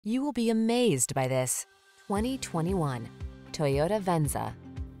You will be amazed by this 2021 Toyota Venza.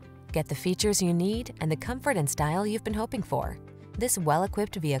 Get the features you need and the comfort and style you've been hoping for. This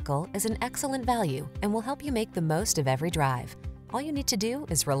well-equipped vehicle is an excellent value and will help you make the most of every drive. All you need to do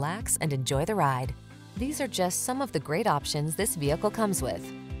is relax and enjoy the ride. These are just some of the great options this vehicle comes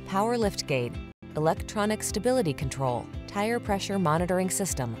with: power liftgate, electronic stability control, tire pressure monitoring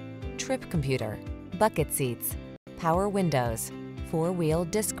system, trip computer, bucket seats, power windows, four-wheel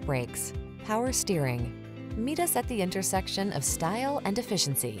disc brakes, power steering. Meet us at the intersection of style and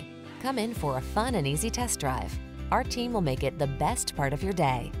efficiency. Come in for a fun and easy test drive. Our team will make it the best part of your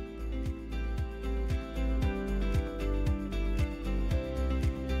day.